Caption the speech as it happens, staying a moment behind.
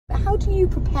how do you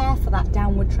prepare for that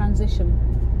downward transition?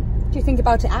 Do you think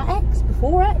about it at X,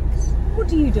 before X? What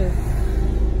do you do?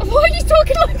 Why are you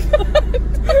talking like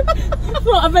that?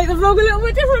 What, I make the vlog a little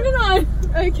bit different, didn't I?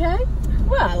 Okay.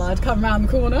 Well, I'd come round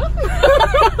the corner.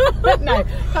 No,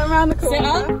 come round the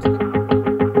corner.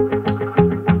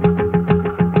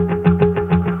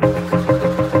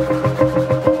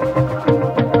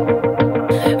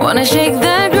 Wanna shake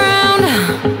the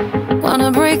ground,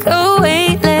 wanna break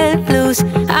away, let loose.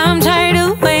 I'm tired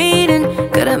of waiting,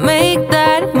 gotta make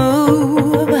that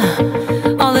move.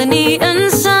 All the neon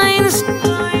signs,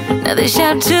 now they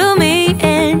shout to me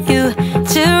and you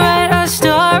to write our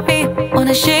story.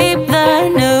 Wanna shape the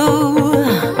new.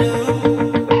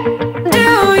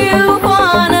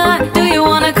 Do you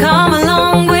wanna come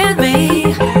along with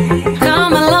me?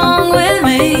 Come along with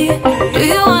me. Do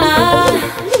you wanna?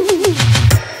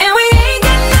 And we ain't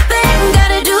got nothing,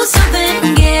 gotta do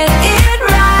something, get it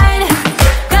right.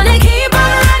 Gonna keep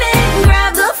on running,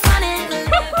 grab the fun and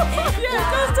Yeah, it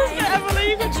does, doesn't it, Emily?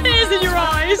 You've got tears in your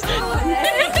eyes.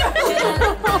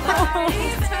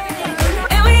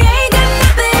 And we ain't got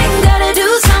nothing, gotta do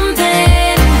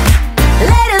something.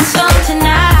 Let us on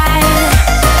tonight.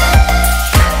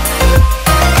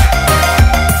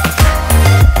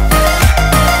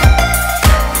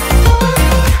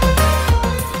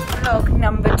 Vlog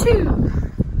number 2.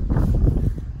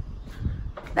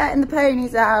 Letting the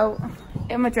ponies out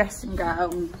in my dressing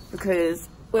gown because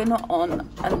we're not on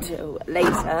until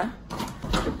later.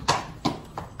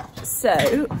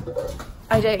 So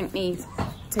I don't need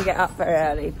to get up very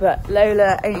early, but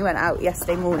Lola only went out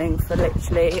yesterday morning for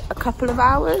literally a couple of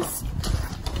hours.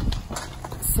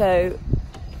 So,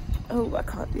 oh, I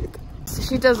can't do it. So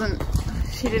she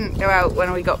didn't go out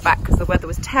when we got back because the weather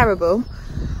was terrible.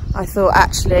 I thought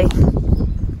actually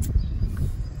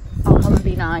I'll come and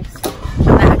be nice and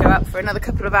let her go out for another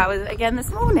couple of hours again this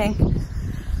morning.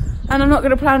 And I'm not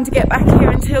going to plan to get back here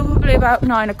until probably about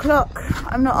 9 o'clock.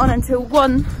 I'm not on until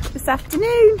 1 this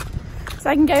afternoon, so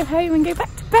I can go home and go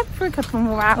back to bed for a couple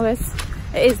more hours.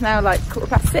 It is now like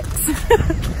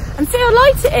 6:15 and see how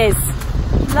light it is.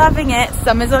 Loving it.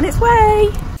 Summer's on its way.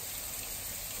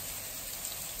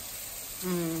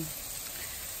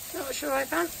 Not sure I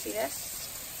fancy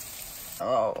this.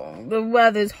 Oh, the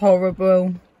weather's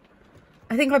horrible.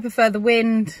 I think I prefer the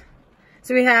wind.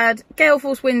 So we had gale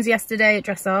force winds yesterday at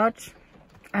dressage,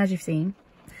 as you've seen.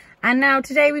 And now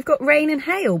today we've got rain and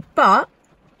hail, but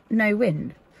no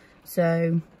wind.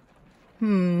 So,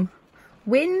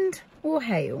 wind or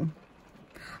hail?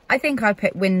 I think I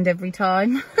pick wind every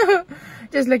time.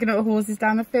 Just looking at the horses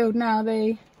down the field now,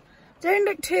 they don't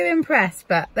look too impressed,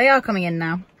 but they are coming in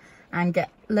now and get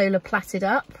Lola platted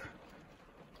up.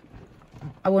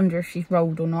 I wonder if she's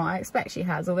rolled or not. I expect she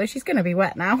has, although she's going to be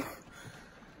wet now.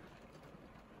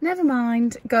 Never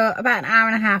mind. Got about an hour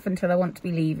and a half until I want to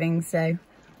be leaving, so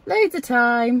loads of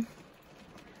time.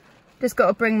 Just got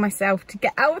to bring myself to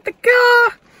get out of the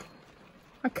car.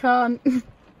 I can't.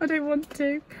 I don't want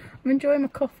to. I'm enjoying my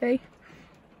coffee.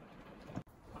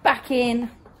 Back in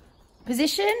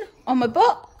position on my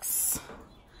box.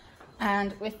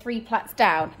 And we're 3 plats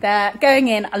down. They're going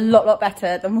in a lot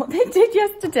better than what they did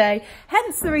yesterday.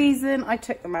 Hence the reason I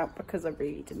took them out, because I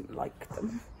really didn't like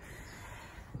them.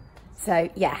 So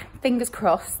yeah, fingers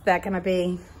crossed they're going to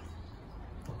be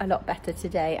a lot better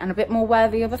today and a bit more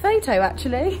worthy of a photo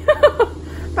actually.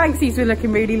 Banksies were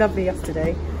looking really lovely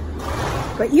yesterday.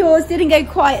 But yours didn't go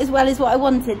quite as well as what I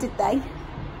wanted, did they?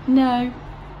 No.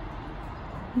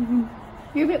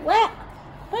 You're a bit wet.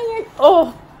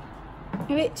 Oh,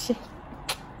 you're itchy.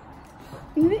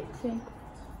 You're itchy.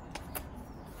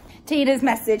 Tina's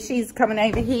message, she's coming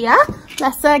over here.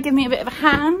 Bless her, give me a bit of a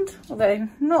hand. Although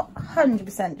not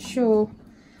 100% sure.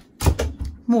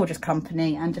 More just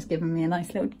company and just giving me a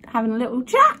nice little, having a little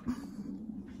chat.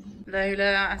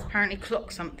 Lola has apparently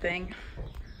clocked something.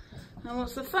 And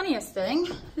what's the funniest thing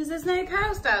is there's no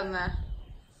cows down there.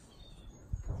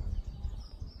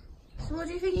 So what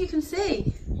do you think you can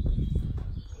see?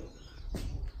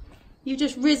 You've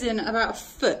just risen about a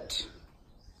foot.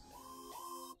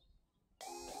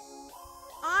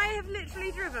 I have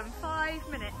literally driven 5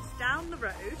 minutes down the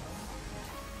road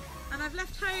and I've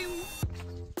left home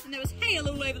and there was hail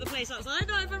all over the place outside.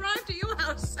 I've arrived at your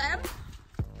house, Sam.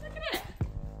 Look at it.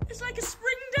 It's like a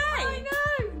spring day. I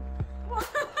know. What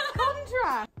a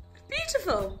contrast.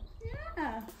 Beautiful.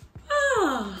 Yeah.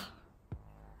 Ah.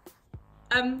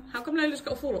 How come Lola's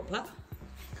got a fall-up plat?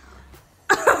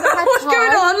 What's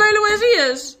going on? Lola wears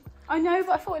ears. I know,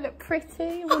 but I thought it looked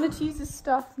pretty. I wanted to use this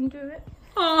stuff and do it.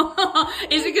 Oh,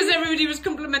 is it because everybody was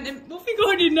complimenting? What have you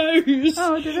got on your nose?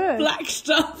 Oh, I don't know. Black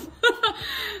stuff.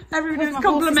 Everybody was My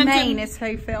complimenting. mane is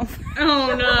so filthy.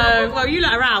 Oh no! Well, you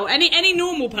let her out. Any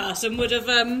normal person would have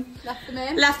Left them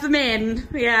in. left them in.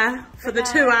 Yeah, for the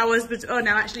 2 hours. But oh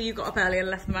no, actually, you got up early and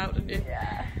left them out, didn't you?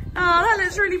 Yeah. Oh, that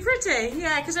looks really pretty.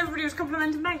 Yeah, because everybody was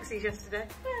complimenting Banksy yesterday.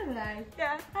 Really?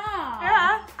 Yeah. Ah.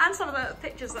 Yeah, and some of the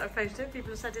pictures that I posted, people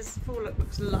have said his full look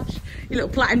looks lush. You little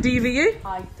platin DVU.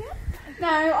 I did. No,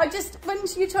 I just, when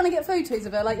you're trying to get photos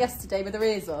of her, like yesterday with her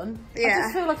ears on, I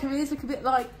just feel like her ears look a bit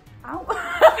like, ow.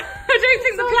 I don't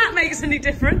think the plait makes any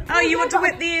different. Oh, you want to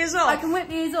whip the ears off? I can whip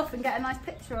the ears off and get a nice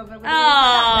picture of her. With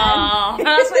Oh,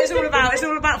 that's what it's all about. It's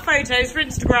all about photos for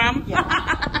Instagram.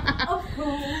 Yeah. Of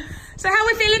course. So how are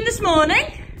we feeling this morning?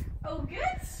 Oh, good.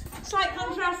 Slight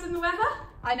contrast in the weather.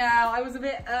 I know, I was a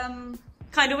bit,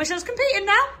 Kind of wish I was competing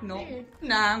now. No,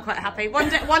 I'm quite happy. One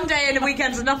day in a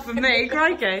weekend's enough for me.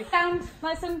 Crikey. Sound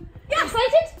nice and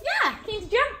excited? Yeah, keen to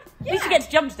jump. At least you get to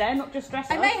jump today, not just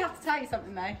dress I up. may have to tell you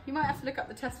something though. You might have to look up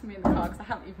the test for me in the car because I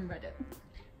haven't even read it.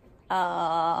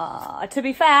 To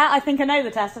be fair, I think I know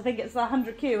the test. I think it's the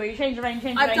 100Q where you change the rein,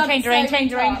 change the rein, change the rein,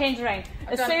 change the rein, change the rein.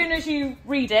 As soon as you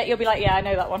read it, you'll be like, yeah, I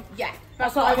know that one. Yeah.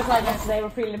 That's what I was like yesterday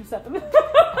with prelim 7.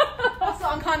 That's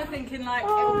what I'm kind of thinking, like,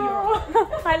 it'll be alright.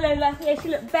 Hi Lola. Yeah, she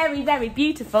looked very, very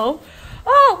beautiful.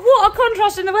 Oh, what a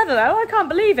contrast in the weather though. I can't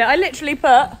believe it. I literally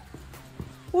put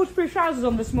waterproof trousers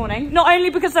on this morning. Not only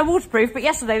because they're waterproof, but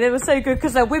yesterday they were so good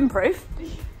because they're windproof.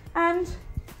 And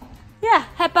yeah,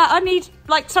 headband. I need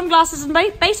like sunglasses and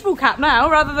baseball cap now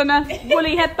rather than a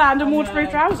woolly headband and waterproof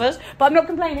trousers. But I'm not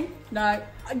complaining. No.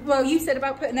 Well, you said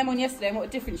about putting them on yesterday and what a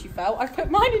difference you felt. I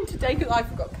put mine in today because I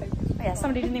forgot coat. Yeah,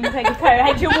 somebody didn't even take a coat.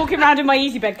 Hey, you're walking around in my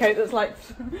easy bed coat that's like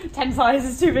 10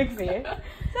 sizes too big for you. Is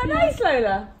that nice,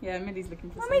 Lola? Yeah, Millie's looking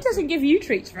for Mummy doesn't give you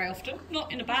treats very often. Not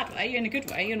in a bad way, in a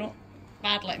good way. You're not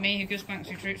bad like me who gives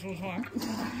Banksy treats all the time.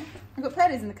 I've got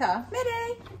Pearlies in the car.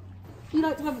 Millie! You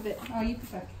like to have a bit? Oh, you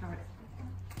prefer carrot.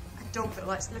 I don't feel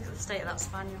like, look at the state of that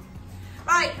spaniel.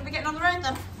 Right, are we getting on the road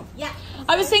then? Yeah.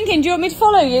 I was thinking, do you want me to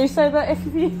follow you so that if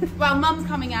you... Well, Mum's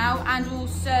coming out and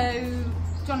also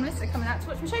John and Melissa are coming out to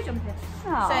watch my show jumping.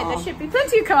 Aww. So there should be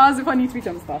plenty of cars if I need to be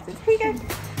jump started. Here you go.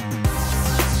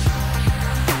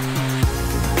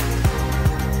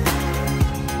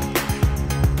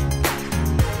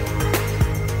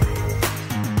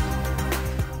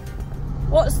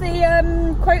 What's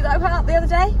the quote that I put up the other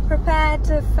day? Prepare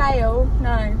to fail.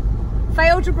 No.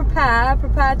 Fail to prepare,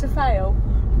 prepare to fail.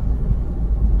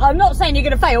 I'm not saying you're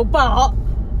going to fail, but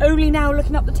only now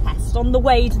looking up the test on the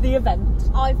way to the event.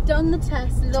 I've done the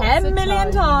test lots 10 million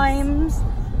times.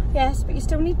 Yes, but you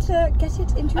still need to get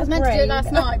it into your brain. I was meant to do it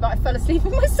last night, but I fell asleep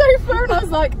on my sofa and I was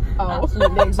like, oh.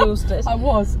 Absolutely exhausted. I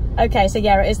was. Okay, so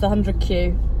yeah, it is the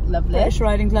 100Q. Lovely. British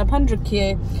Riding Club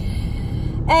 100Q.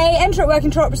 A, enter at working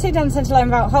trot, proceed down the centre line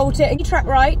without halting. You track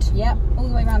right. Yep, all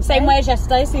the way around. Same way as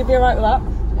yesterday, so you'll be alright with that.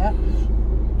 Yep.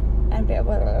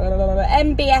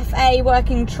 MBFA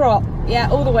working trot. Yeah,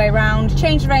 all the way around.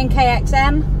 Change the rein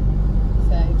KXM.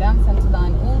 So down centre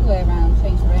line, all the way around,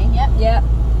 change the rein, yep. Yep.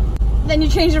 Then you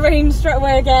change the rein straight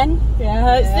away again.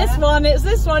 Yeah, it's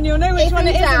this one, you'll know which one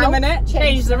it is in a minute.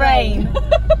 Change the rein.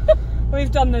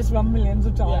 We've done this one millions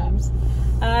of times.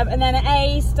 Yeah. And then at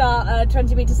A, start a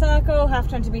 20 metre circle, half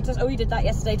 20 metres. Oh, you did that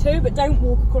yesterday too, but don't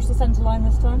walk across the centre line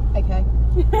this time. Okay.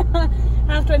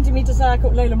 Half 20 metre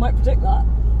circle. Lola might predict that.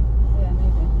 Yeah,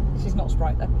 maybe. She's not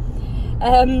Sprite though.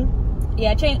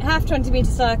 Yeah, change half 20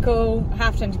 metre circle,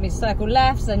 half 20 metre circle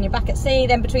left, then you're back at C,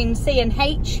 then between C and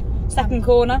H, second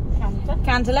corner.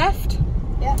 Canter left.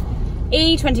 Yeah.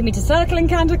 E, 20 metre circle and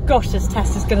canter. Gosh, this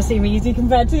test is going to seem easy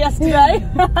compared to yesterday.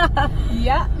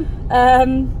 Yeah.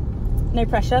 No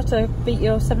pressure to beat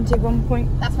your 71 point.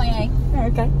 That's my aim. Oh,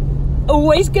 okay.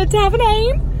 Always good to have an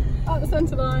aim. At the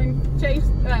centre line, change,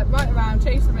 right around,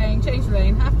 change the rein,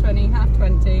 half 20,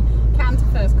 canter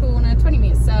first corner, 20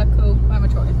 metre circle. Where am I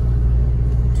trotting?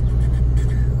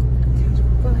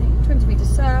 20 metre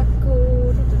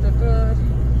circle.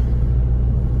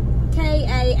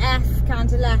 KAF,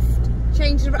 canter left.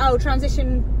 Change the,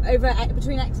 transition over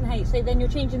between X and H. So then you're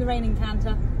changing the rein in canter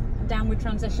and downward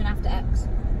transition after X.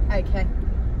 Okay.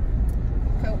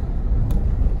 Cool.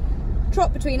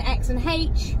 Trot between X and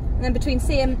H, and then between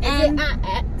C and N. Is it at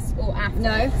X or after?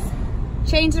 No.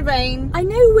 Change the rein. I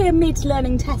know we're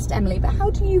mid-learning test, Emily, but how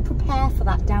do you prepare for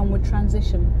that downward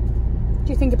transition?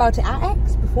 Do you think about it at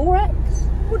X, before X?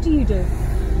 What do you do?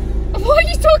 Why are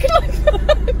you talking like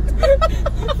that?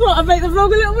 I thought I'd make the vlog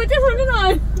a little bit different, didn't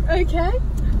I? Okay.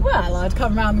 Well, I'd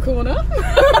come round the corner.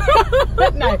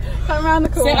 No, come round the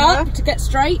corner. Sit up to get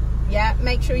straight. Yeah,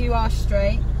 make sure you are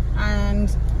straight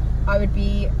and I would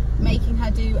be making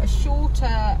her do a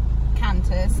shorter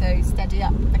canter, so steady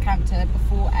up the canter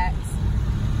before X.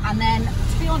 And then,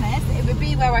 to be honest, it would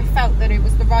be where I felt that it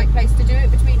was the right place to do it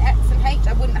between X and H.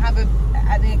 I wouldn't have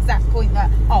at the exact point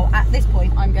that, oh, at this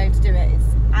point I'm going to do it. It's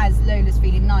as Lola's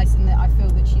feeling nice and that I feel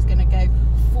that she's going to go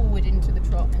forward into the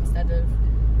trot instead of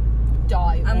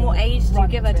dive. And what age do you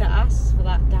give her to us for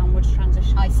that downwards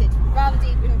transition? I sit rather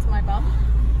deep into my bum.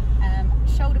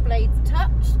 Shoulder blades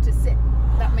touch to sit.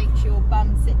 That makes your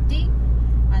bum sit deep,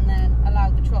 and then allow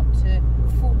the trot to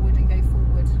forward and go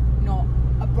forward, not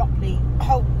abruptly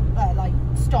hold, like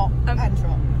stop and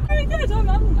trot. Very good.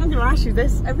 I'm going to ask you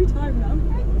this every time now.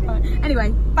 Right.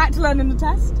 Anyway, back to learning the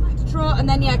test. Back to trot, and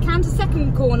then yeah, canter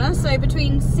second corner. So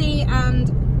between C and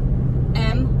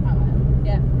M,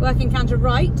 yeah, working canter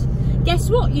right. Guess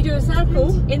what? You do a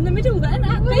circle in the middle then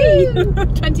at B.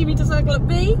 20-meter circle at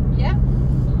B. Yeah.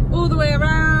 All the way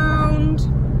around.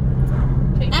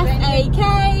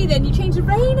 F-A-K, then you change the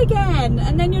rein again,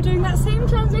 and then you're doing that same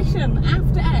transition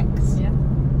after X. Yeah.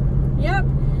 Yep.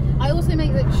 I also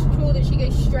make sure that she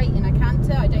goes straight in a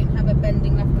canter. I don't have her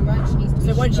bending left or right. She needs to be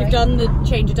So once straight. you've done the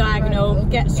change of diagonal, Right,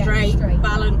 get straight,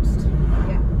 balanced,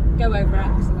 yeah, go over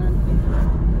X, and then.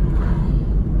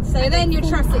 So and then you're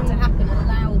force trusting it to happen,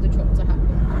 allow the trot to happen,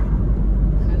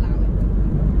 and allow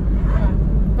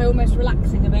it. by almost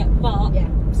relaxing a bit, but Yeah.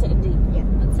 sitting deep. Yeah.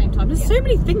 At the same time. There's so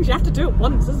many things you have to do at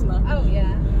once, isn't there? Oh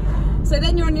yeah. So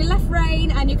then you're on your left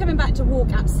rein, and you're coming back to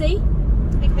walk at C.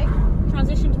 Okay.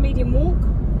 Transition to medium walk.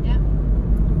 Yeah.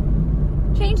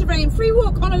 Change the rein, free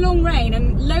walk on a long rein,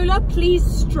 and Lola, please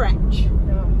stretch.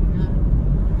 Oh,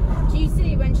 no. Do you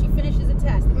see when she finishes a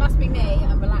test? It must be me.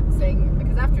 I'm relaxing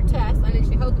because after a test, I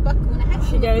literally hold the buckle and her head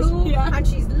She on the goes, floor, yeah. and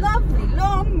she's lovely,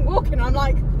 long walking. I'm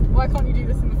like, why can't you do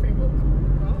this in the free walk?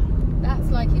 That's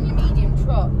like in your medium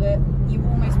trot that you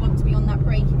almost want to be on that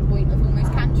breaking point of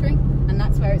almost cantering, and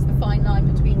that's where it's the fine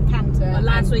line between canter. Well,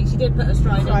 last week she did put a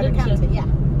stride on, didn't canter. she? Yeah.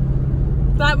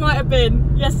 That might have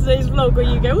been yesterday's vlog where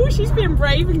you go, oh, she's being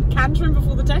brave and cantering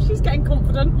before the test, she's getting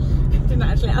confident. Didn't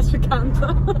actually ask for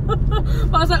canter.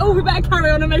 But I was like, oh, we better carry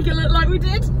on and make it look like we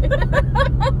did.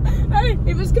 Hey,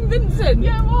 it was convincing.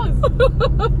 Yeah, it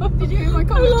was. Did you hear my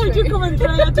commentary? I liked your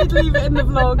commentary. I did leave it in the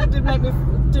vlog. It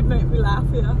did make me laugh,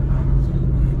 yeah.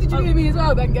 Did you hear me as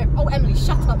well then go, oh Emily,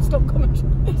 shut up, stop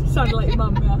commenting? Sounded like your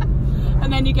mum, yeah.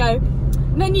 And then you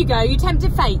go, you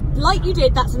tempted fate. Like you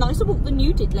did, that's a nicer walk than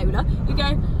you did, Lola. You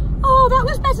go, oh, that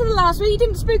was better than last week. You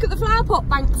didn't spook at the flower pot,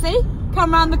 Banksy.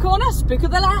 Come round the corner, spook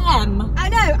at the letter M. I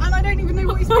know, and I don't even know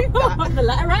what you spooked at. The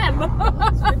letter M.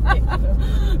 That's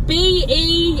ridiculous. B,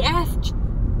 E, F,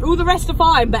 all the rest are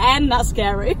fine, but M, that's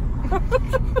scary.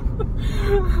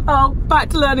 Oh, back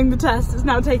to learning the test. It's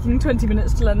now taking 20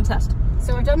 minutes to learn the test.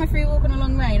 So I've done my free walk on a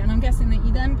long rein, and I'm guessing that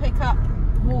you then pick up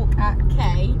walk at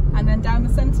K and then down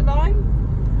the centre line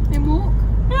and walk.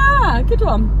 Yeah, good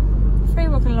one. Free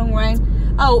walk on a long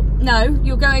rein. Oh, no,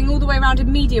 you're going all the way around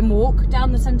in medium walk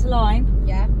down the centre line.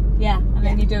 Yeah. Yeah, and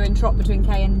then you're doing trot between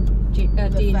K and G, D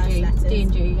and G. D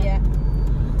and G, yeah.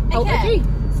 Oh, Okay, G.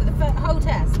 so the whole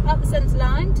test, up the centre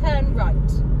line, turn right.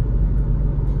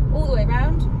 All the way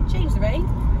round, change the rein.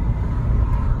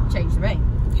 Change the rein.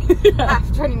 Half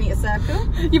 20-metre circle.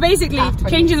 You're basically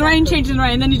changing the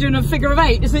rein, then you're doing a figure of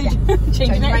 8. So Yeah.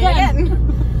 changing it rein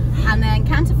again. And then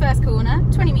canter first corner,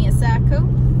 20-metre circle,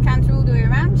 canter all the way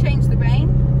around, change the rein,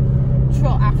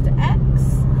 trot after X,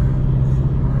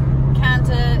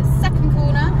 canter second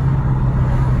corner,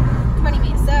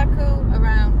 20-metre circle,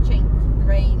 around, change the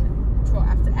rein, trot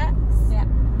after X, Yeah.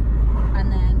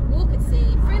 and then walk at C,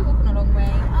 free walk on a long rein,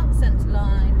 up centre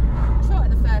line, trot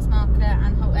at the first marker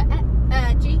and hold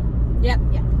at G. Yep.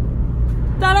 Yeah.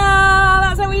 Ta-da!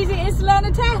 That's how easy it is to learn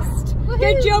a test. Woohoo!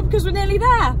 Good job, because we're nearly there.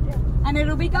 Yeah. And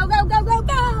it'll be go, go, go, go,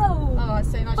 go. Oh,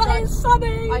 it's so nice. But it's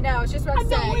sunny. I know, I was just about to And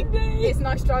not say, windy. it's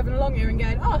nice driving along here and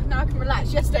going, oh, now I can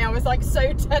relax. Yesterday I was like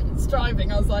so tense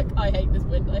driving. I was like, I hate this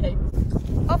wind, I hate this.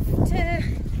 Off to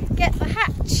get the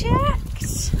hat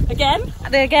checked. Again?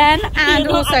 Again, and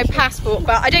Not also actually. passport,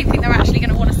 but I don't think they're actually going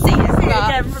to want to see us. But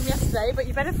Again from yesterday, but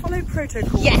you better follow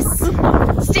protocol. yes,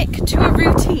 stick to a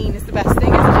routine is the best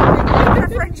thing, isn't it?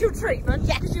 Preferential treatment.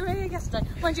 Yes. Because you were here yesterday.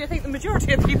 Mind you, I think the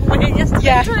majority of people were here yesterday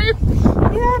Yeah. too.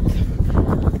 Yep.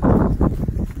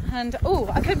 And, oh,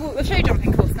 I could walk the show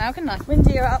jumping course now, couldn't I?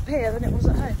 Windier up here than it was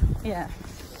at home. Yeah.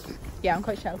 Yeah, I'm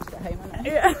quite sheltered at home, aren't I?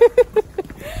 Yeah.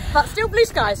 But still blue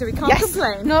sky, so we can't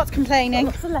complain. Not complaining.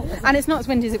 Lots of layers. And it's not as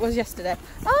windy as it was yesterday.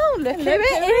 Oh, look who Look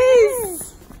it who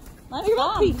is! Nice Look at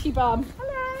that fun. peachy bum.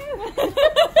 Hello.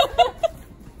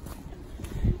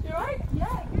 You alright?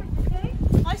 Yeah, good. Okay.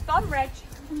 Nice bum, Reg.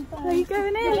 Are you going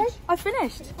in? Really? I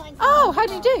finished. Oh, how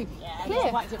did you do?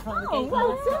 Clear. Oh,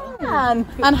 well done.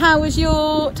 And how was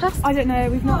your test? I don't know,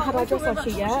 we've not had our dress off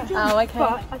sheet yet. Oh, okay.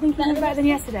 But I think he was better than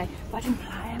yesterday. But I didn't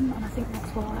play him, and I think that's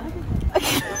why.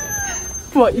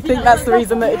 What, you think that's the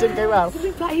reason that it didn't go well? I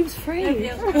think like he was free.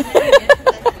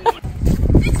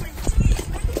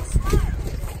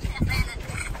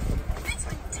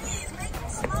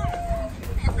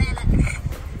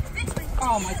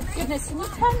 Oh my goodness, can you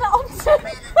turn that on too?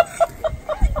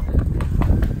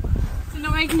 Is it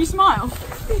not making you smile?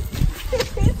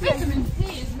 Vitamin C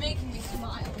is making me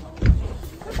smile.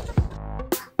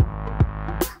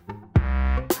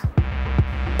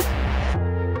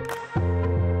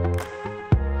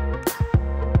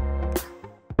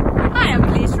 I am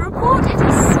pleased to report it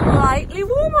is slightly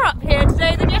warmer up here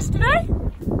today than yesterday.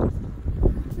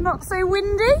 Not so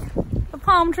windy. The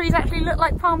palm trees actually look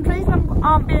like palm trees and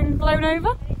aren't being blown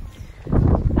over.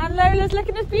 And Lola's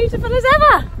looking as beautiful as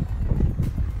ever.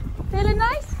 Feeling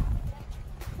nice?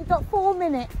 We've got 4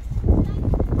 minutes.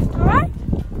 Alright?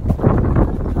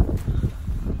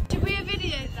 Should we have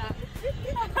videoed that?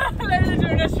 Lola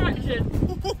doing a distraction.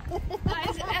 That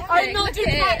is epic. I'm not doing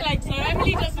back legs though.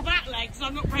 Emily does the back legs, so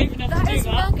I'm not brave enough to do Is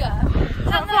that. mugger.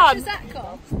 How fun? much does that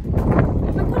cost?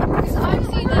 Because I've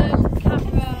seen the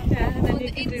camera Yeah, and then on you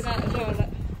the can do that inside. as well. Look.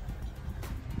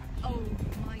 Oh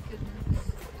my goodness.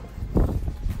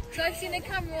 So I've seen a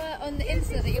camera on the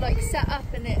internet that you like set up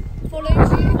and it follows you.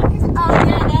 Oh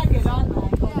yeah, they're good, aren't they?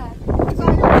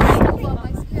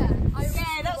 Yeah.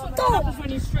 Yeah, that's what happens when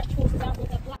you stretch horses out with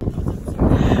their black.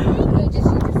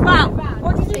 Wow.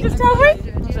 What did you just tell me?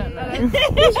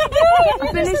 I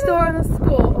finished on a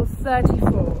score of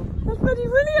 34. That's bloody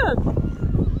brilliant.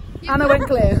 And I went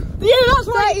clear. Yeah,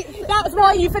 that's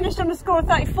why you finished on a score of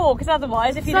 34, because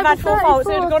otherwise, if you'd have had 4 faults,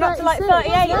 it would have gone up to like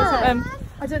 38 or something.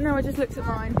 I don't know, I just looked at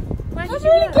mine. That's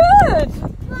really good.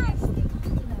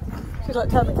 Should like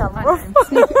turn the camera off.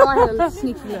 Sneaky, I had a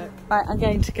sneaky look. Right, I'm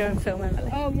going to go and film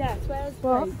Emily. Oh yes, where's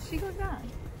What? She got that.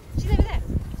 She's over there.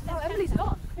 Oh, Emily's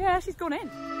gone. Yeah, she's gone in.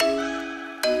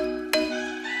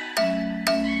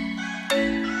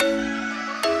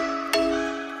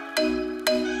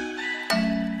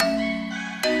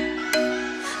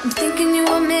 I'm thinking you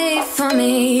were made for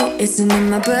me. Isn't it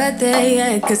my birthday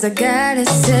yet? Cause I gotta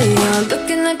say, you're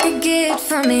looking like a gift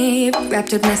for me.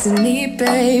 Wrapped up nice and neat,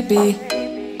 baby.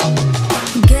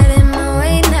 Get in my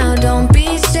way now, don't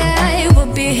be shy.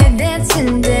 We'll be here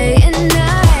dancing day and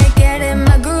night. Get in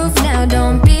my groove now,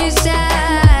 don't be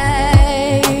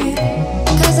shy.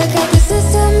 Cause I got this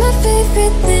list of my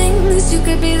favorite things. You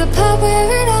could be the part where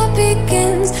it all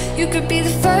begins. You could be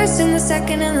the first and the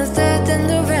second and the third and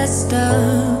the rest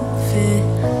of it.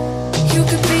 You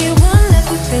could be one of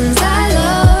the things I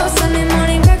love. Sunday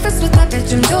morning breakfast with our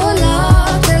bedroom door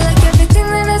locked. I like everything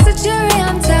that has a cherry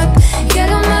on top. Get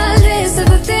on my list of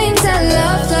the things I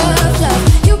love, love,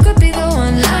 love. You could be the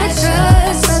one I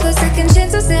trust. For the second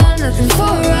chance I say I'm nothing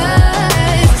for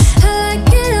right. I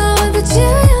like it all with the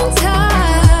cherry on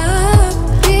top.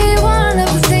 Be one of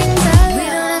the things I love. We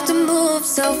don't have to move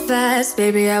so fast,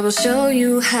 baby, I will show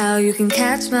you how you can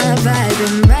catch my vibe.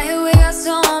 And right here we got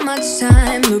so much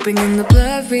time, looping in the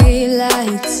blurry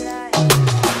lights.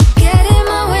 Get in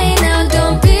my way now,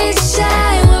 don't be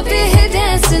shy. We'll be here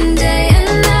dancing day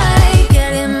and night.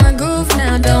 Get in my groove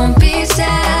now, don't be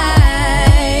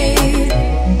shy.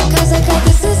 Cause I got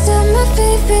this list of my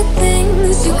favorite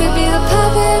things. You could be the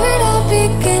part where it all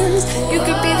begins. You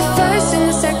could be the first and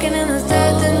the second and the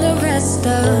third and the rest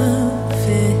of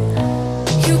it.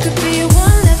 You could be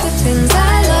one of the things I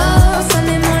love.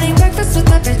 Sunday morning breakfast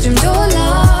with our bedroom door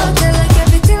locked. I like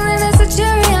everything that has a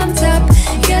cherry on top.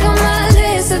 Get on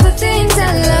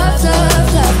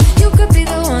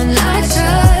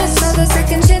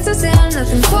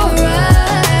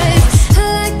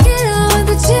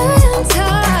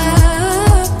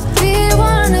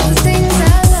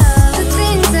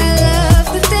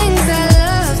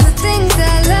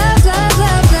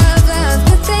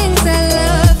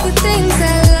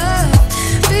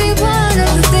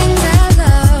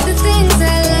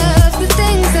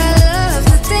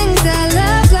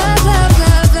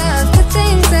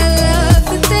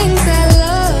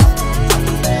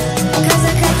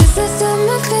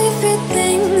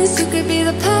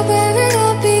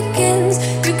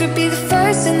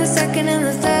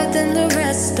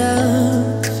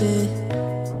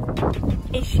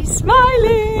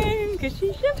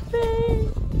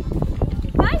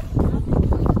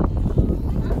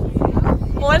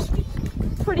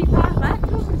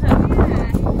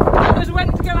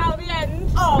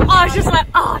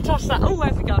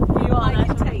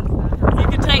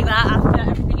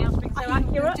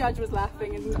judge was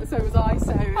laughing and so was I,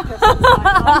 so it just was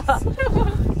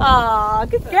like nice. Ah,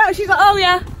 good girl. She's like, oh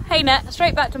yeah, hay net.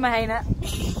 Straight back to my hay net.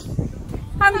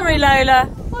 Hungry Lola.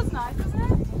 It was nice,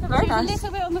 wasn't it? Very She was nice. a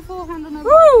little bit on the forehand on her Woo,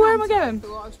 right where am hand, I so going?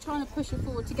 thought I was trying to push her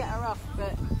forward to get her off,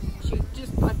 but she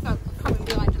just, I felt coming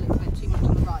behind a little bit too much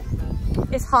on the right. But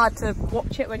It's hard to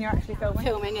watch it when you're actually filming.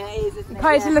 filming it is, isn't it?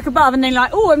 Try to look above and then like,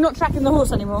 oh, I'm not tracking the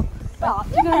horse anymore. But,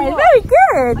 Yeah, you know what? very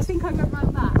good. I think I went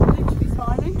round that, literally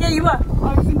smiling. Yeah, you were.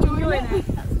 I was enjoying it.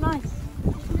 That's nice.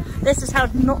 This is how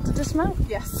not to dismount.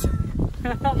 Yes. You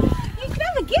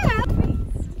never get.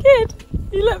 Good.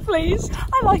 You look pleased.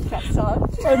 I like that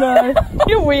touch. I know.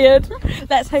 You're weird.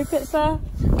 Let's hope it's But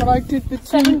I did the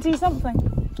 70 something.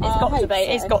 It's got to hope be.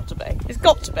 so. It's got to be. It's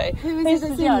got to be. Who is Who's it the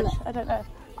that's in judge? there? I don't know.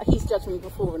 He's judged me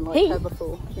before and liked He? her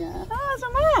before. Yeah. Oh, that's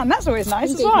a man. That's always nice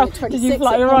He as gave me well. a Did 26 you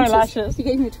fly at your Pontus. eyelashes? He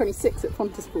gave me a 26 at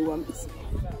Pontuspool once.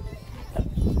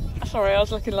 Sorry, I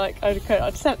was looking like, okay,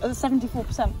 I'd said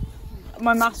 74%.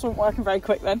 My maths weren't working very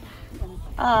quick then.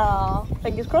 Ah,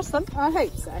 fingers crossed then. I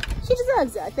hope so. She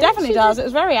deserves it, I think. Definitely She does. It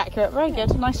was very accurate, very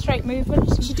good. Nice straight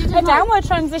movement. She did Her it downward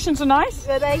transitions are nice.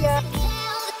 But they,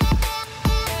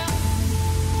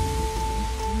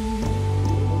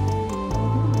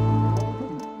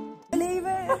 Believe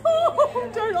it.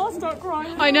 Don't, I'll start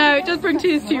crying. I know, it does bring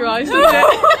tears to your eyes, doesn't it?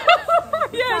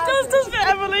 Yeah, it does, doesn't it,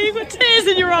 Emily? You've got tears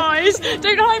in your eyes.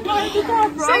 Don't hide behind the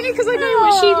camera. It's only because I know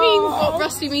what she means, what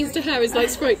Rusty means to her is like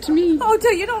straight to me. Oh,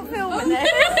 dude, you're not filming it.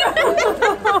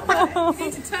 You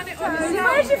need to turn it on.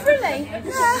 Where's your frilly?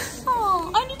 Yeah.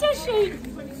 Oh, only does she?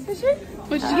 Does she?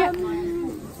 What did you get?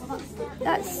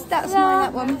 That's mine,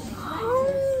 that one.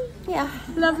 Yeah.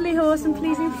 Lovely horse and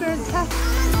pleasing appearance.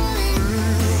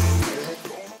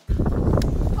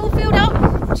 All filled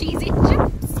up. Cheesy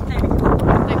chips.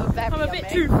 They were very I'm a bit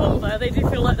yummy. too full though. They do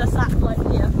feel like they're sat like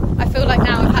here. I feel like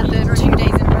now I've had them 2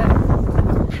 days in a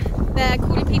row. They're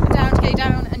calling people down to go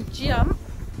down and jump,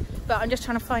 but I'm just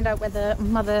trying to find out whether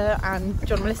Mother and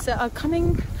John and Melissa are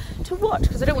coming to watch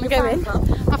because I don't want to go in.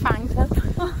 My fan club.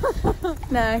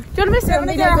 No. John and Melissa Don't are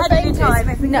wanna go ahead any time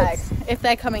if No, it's- if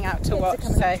they're coming out to watch.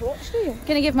 So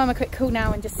gonna give Mum a quick call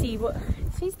now and just see what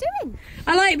she's doing.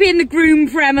 I like being the groom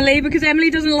for Emily because Emily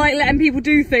doesn't like letting people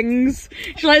do things.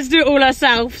 She likes to do it all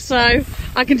herself, so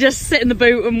I can just sit in the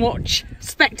boot and watch,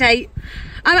 spectate.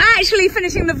 I'm actually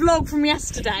finishing the vlog from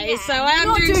yesterday, so I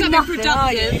am doing something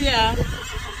productive. Yeah.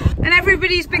 And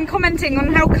everybody's been commenting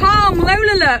on how calm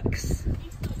Lola looks.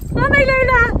 Aren't they,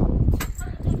 Lola?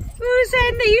 Oh,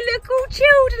 saying that you look all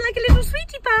chilled and like a little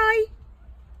sweetie pie.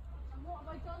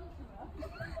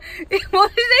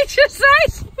 What did they just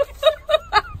say?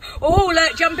 Oh,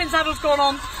 look, jumping saddle's gone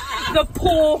on. The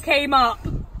paw came up.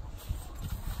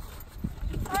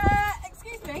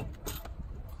 Excuse me.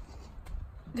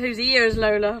 Whose ears,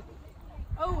 Lola?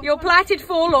 Oh, Your plaited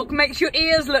forelock makes your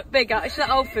ears look bigger. It's that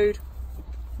old food.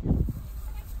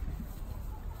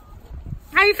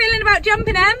 How are you feeling about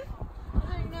jumping, Em? I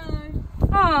don't know.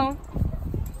 Oh.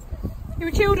 You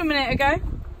were chilled a minute ago.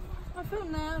 I feel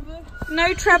nervous.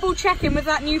 No treble checking with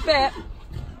that new bit.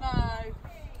 No, I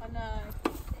know.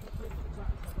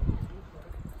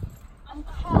 I'm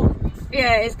cold.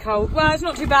 Yeah, it is cold. Well, it's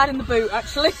not too bad in the boot,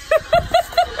 actually.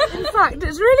 In fact,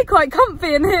 it's really quite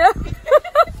comfy in here.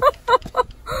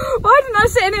 Why didn't I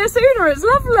sit in here sooner? It's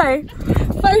lovely.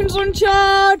 Phone's on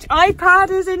charge. iPad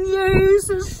is in use.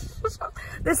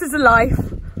 This is a life.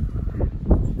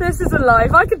 This is a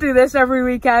life. I could do this every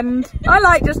weekend. I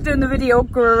like just doing the video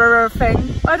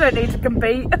thing. I don't need to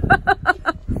compete.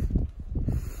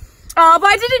 Oh, but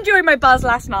I did enjoy my buzz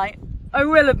last night. I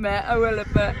will admit, I will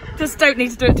admit. Just don't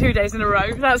need to do it 2 days in a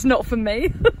row. That's not for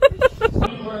me.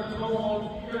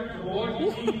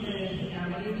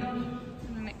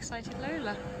 An excited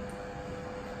Lola.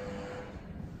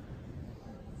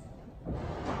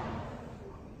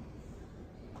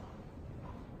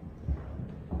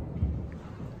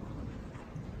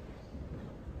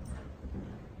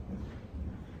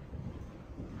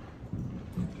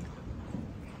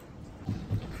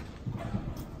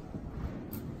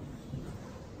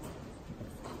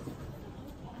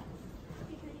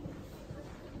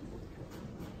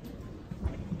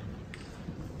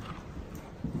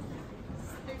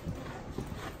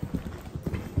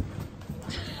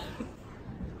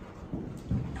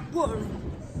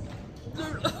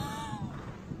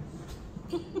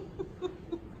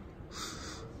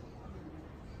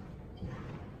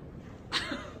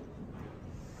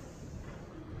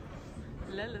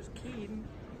 Lola's keen.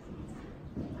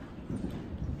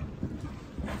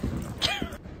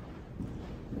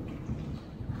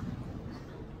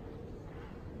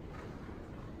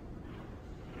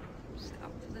 Set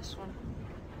up for this one.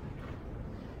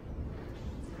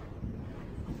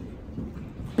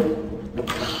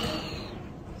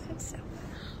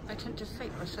 of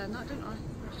fate by saying that, didn't I?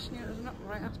 I just knew it was an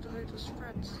upright after loads of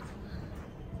spreads.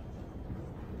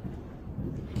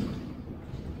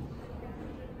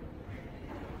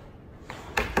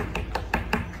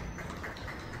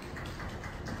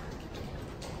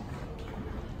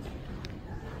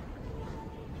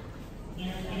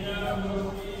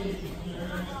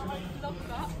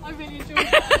 I really enjoyed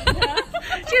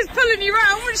that. She was pulling you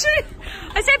around, wasn't she?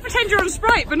 I said pretend you're on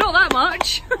Sprite, but not that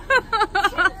much. Did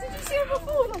you see her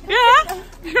before? Like, Yeah.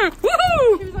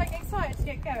 Woohoo! she was like excited to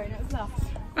get going. It was lush.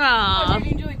 Aww. I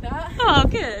really enjoyed that. Oh,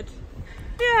 good.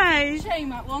 Yay. Shame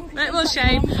that one. It was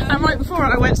shame. And right before it,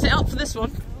 I went sit up for this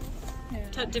one.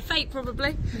 Tempted fate,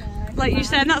 probably. No, Like you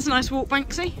said, that's a nice walk,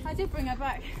 Banksy. I did bring her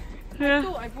back. I Yeah.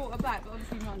 thought I brought her back, but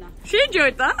obviously not now. She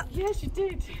enjoyed that. Yeah, she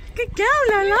did. Good girl,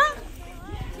 Lola.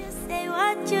 Just say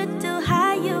what you do,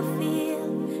 how you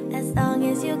feel. As long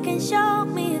as you can show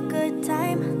me a good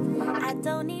time. I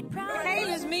don't need promise.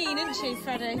 Michaela's mean, isn't she,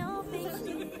 Freddie? No big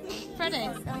deal. Freddie.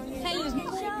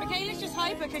 Michaela's just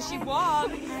hyper because she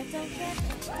won. I don't care.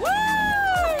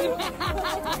 Woo!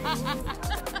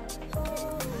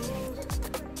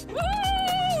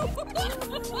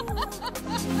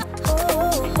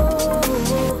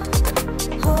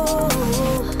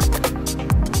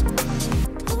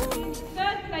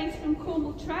 Third place from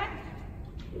Cornwall Track.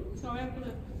 Sorry, I've got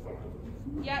to.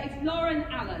 Yeah, it's Lauren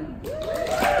Allen.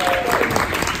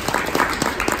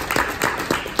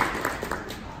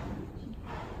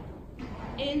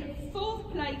 In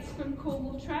fourth place from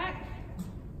Cornwall Track,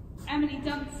 Emily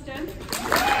Dunstan.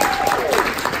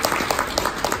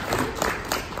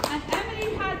 And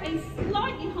Emily had a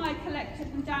slightly higher collector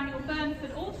than Daniel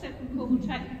Burnford, also from Cornwall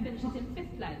Track, who finishes in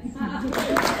fifth place.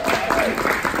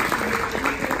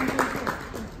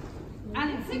 And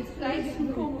in sixth place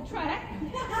from Cornwall Track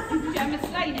is Gemma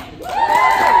Slaney.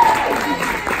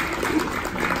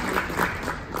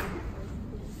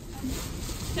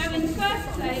 So in first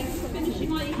place,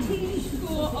 finishing on a team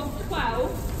score of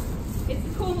 12, is the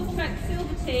Cornwall Track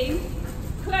Silver Team,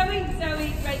 Chloe,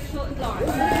 Zoe, Rachel and Lauren.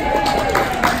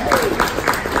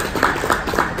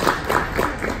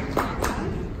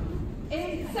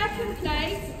 In second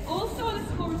place, also on a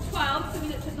score of 12, so we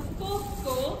looked at the fourth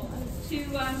score to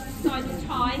decide the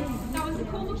tie. That was the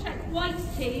Cornwall Track White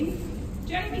Team,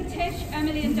 Jamie, Tish,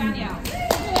 Emily and Danielle.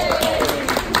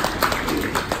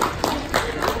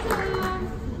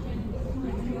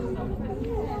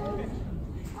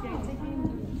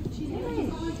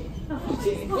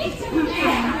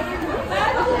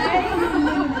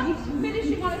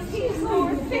 Finishing on a team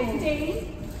score of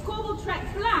 15, Cornwall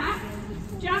Track Black,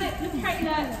 Janet,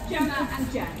 Michaela, Gemma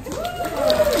and Jen.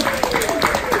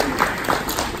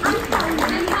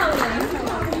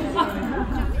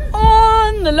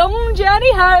 On the long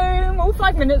journey home, all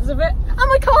 5 minutes of it, and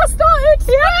my car started.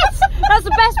 Yes, that's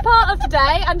the best part of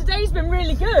today, and today's been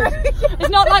really good. It's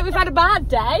not like we've had a bad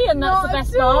day, and that's the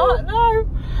best part. No,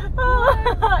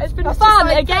 it's been fun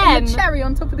like again. The cherry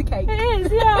on top of the cake. It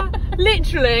is, yeah.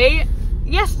 Literally,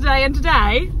 yesterday and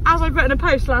today, as I put in a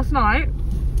post last night,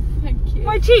 Thank you.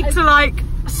 my cheeks are like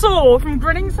sore from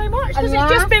grinning so much because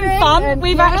it's just been fun.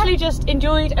 We've actually just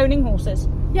enjoyed owning horses.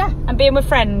 Yeah. And being with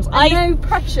friends. No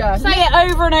pressure. Say it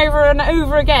over and over and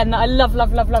over again that I love,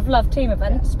 love, love, love, love team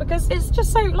events because it's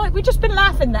just so, like, we've just been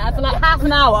laughing there for like half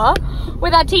an hour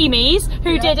with our teamies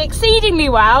who did exceedingly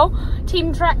well.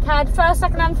 Team Trek had first,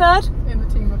 second and third. In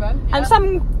the team event. And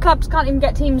some clubs can't even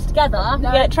get teams together.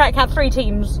 No. Yet Trek had 3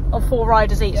 teams of 4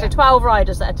 riders each, so 12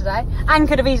 riders there today. And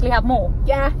could have easily had more.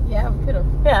 Yeah, we could have.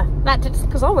 Yeah, that did,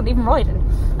 because I wasn't even riding.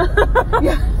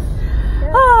 Yeah.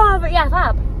 Oh, but yeah,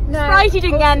 fab. No, Spritey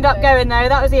didn't end up going though,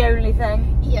 that was the only thing.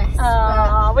 Yes.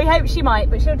 We hope she might,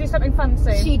 but she'll do something fun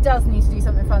soon. She does need to do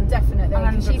something fun, definitely.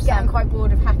 'Cause she's 100%. getting quite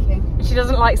bored of hacking. She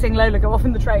doesn't like seeing Lola go off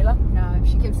in the trailer. No,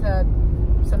 she gives her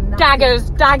some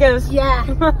Daggers. Yeah.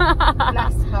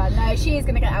 Bless her. No, she is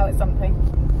going to get out at something.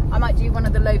 I might do one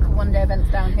of the local one-day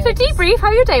events down here. So debrief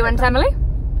how your day went, Emily.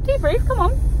 Debrief, come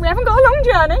on. We haven't got a long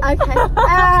journey. Okay.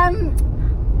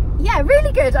 Yeah,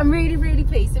 really good. I'm really, really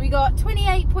pleased. So we got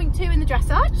 28.2 in the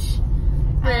dressage.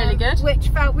 Really good. Which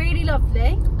felt really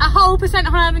lovely. A whole %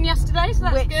 higher than yesterday, so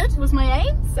that's Which good. was my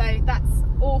aim, so that's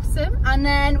awesome. And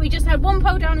then we just had one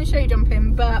pole down and show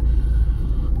jumping, but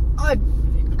I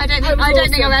don't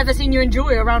think I've ever seen you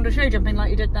enjoy a round of show jumping like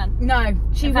you did then. no,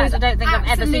 she In fact, was I don't think I've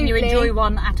ever seen you absolutely- enjoy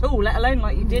one at all, let alone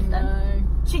like you did then. No.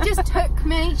 She just took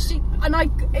me,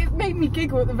 it made me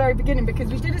giggle at the very beginning because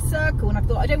we did a circle and I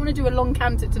thought I don't want to do a long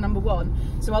canter to number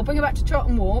 1, so I'll bring her back to trot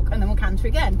and walk and then we'll canter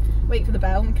again, wait for the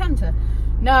bell and canter.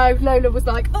 No, Lola was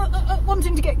like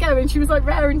wanting to get going. She was like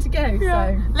raring to go.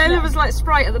 Yeah. So Lola was like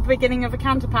Sprite at the beginning of a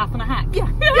canter path and a hack. Yeah.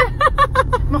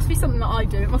 Must be something that I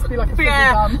do. It must be like a fizzy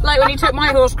bum. Like when you took my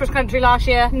horse cross country last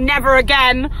year. Never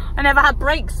again. I never had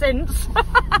brakes since.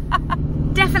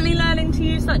 Definitely learning to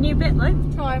use that new bit though.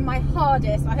 Trying my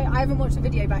hardest. I haven't watched the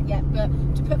video back yet, but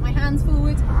to put my hands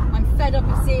forward. I'm fed up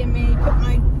of seeing me put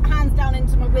my hands down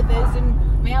into my withers and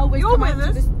my elbows come out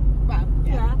to this. Well,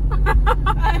 yeah.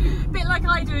 Bit like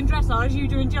I do in dressage, you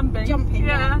do in jumping. Jumping,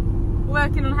 yeah.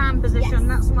 Working on hand position, Yes.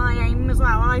 that's my aim as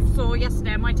well. I saw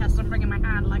yesterday in my test I'm bringing my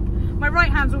hand like, my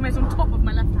right hand's almost on top of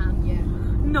my left hand. Yeah.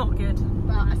 Not good.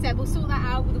 But I said we'll sort that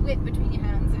out with a whip between your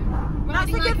hands and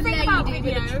That's the riding good like thing a about lady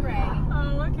video. with a tray.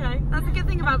 Oh, okay. That's the good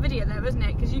thing about video though, isn't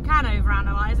it? Because you can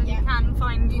overanalyze and you can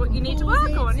find what you need to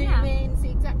work on. Zoom in, see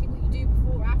exactly what you do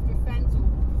before or after a fence or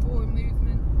before a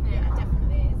movement. Yeah,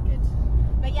 definitely is good.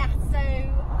 But yeah, so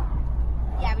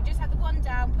yeah, we just had the one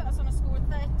down, put us on a score of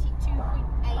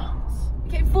 32.8. We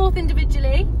came 4th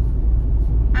individually,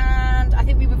 and I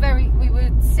think we were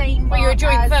same. Well, you were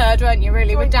joint third, weren't you?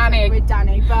 Really, with Danny. With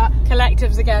Danny, but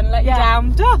collectives again let you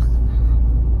down. Duh.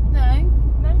 No,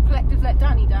 collective let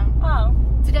Danny down. Oh.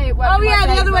 Today it worked. Oh yeah,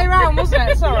 the other way around, wasn't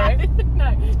it? Sorry.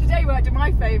 No, today worked in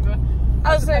my favour.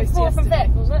 Oh, so 4th and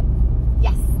 5th, was it?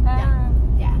 Yes. Yeah.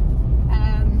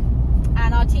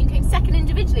 And our team came 2nd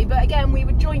individually, but again we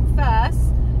were joint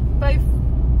first. Both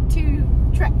 2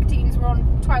 Trek teams were on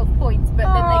 12 points,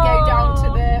 but then they go down to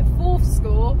the 4th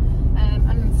score,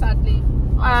 and sadly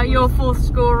your 4th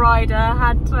score rider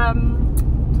had to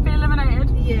be eliminated.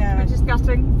 Yeah. Which is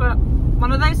gutting, but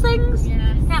one of those things.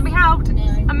 Yeah. Can't be helped. No.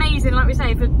 Amazing, like we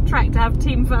say, for Trek to have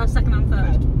team 1st, 2nd and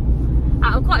 3rd.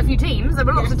 Out of quite a few teams, there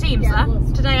were lots of teams there,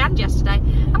 today and yesterday.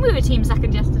 And we were team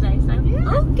 2nd yesterday, so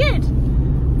oh good.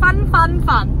 Fun.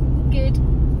 Good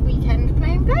weekend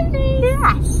playing ponies.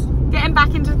 Yes. Getting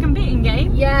back into the competing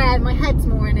game. Yeah, my head's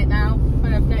more in it now. I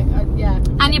have yeah.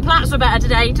 And your plats were better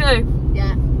today too.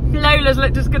 Yeah. Lola's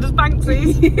looked as good as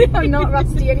Banksy's. I'm not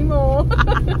rusty anymore.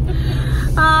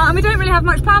 And we don't really have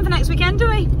much planned for next weekend, do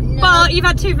we? No. But you've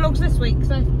had 2 vlogs this week,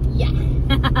 so. Yeah.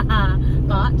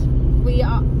 But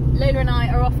Lola and I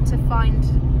are off to find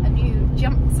a new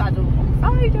jump saddle on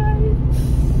Friday.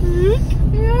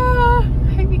 Yeah. I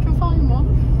hope we can find one.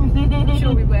 I'm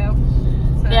sure we will.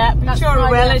 So yeah, I'm sure we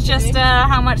will. It's just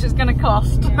how much it's going to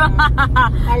cost.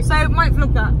 Yeah. So might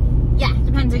vlog that. Yeah,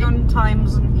 depending on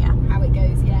times and how it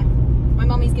goes. Yeah. My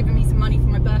mummy's given me some money for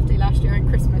my birthday last year and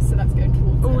Christmas, so that's going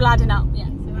towards all adding up. Yeah.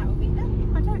 So that will be that.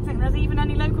 I don't think there's even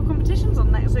any local competitions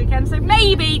on next weekend, so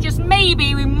maybe, just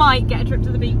maybe, we might get a trip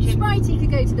to the beach. Spritey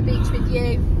could go to the beach with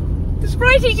you. The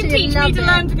Spritey can teach me to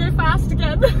learn to go fast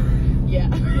again. Yeah.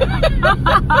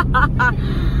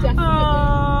 Definitely.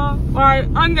 Right,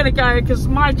 I'm going to go because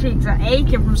my cheeks are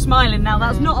aching from smiling now.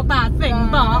 That's not a bad thing,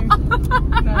 but...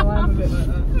 No, I'm a bit like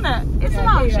that. Isn't it? It's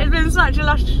lush. It's been such a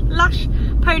lush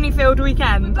pony-filled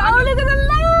weekend. Oh, look at the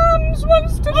lambs! One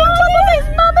stood on top of his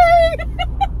mummy!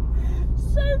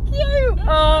 So cute!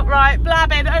 Oh, right,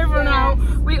 blabbing over and out.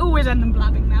 We always end them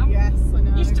blabbing now. Yes, I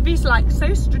know. Used to be like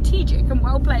so strategic and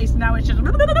well placed, now it's just...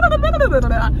 Just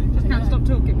can't stop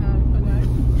talking. No, I know.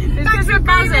 It's Thanks just for a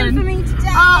buzzing. grooming for me today.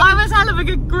 Oh, I was hell of a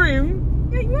good groom.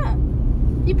 Yeah, you were.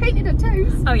 You painted her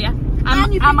toes. Oh, yeah.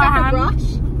 And you picked up a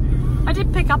brush. I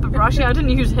did pick up a brush, yeah, I didn't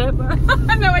use it, but...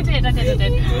 No, I did. Right.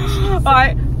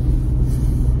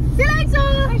 See you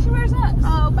later! Where's that?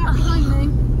 Oh, back behind me.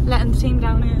 Letting the team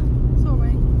down here.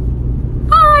 Sorry.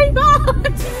 Bye!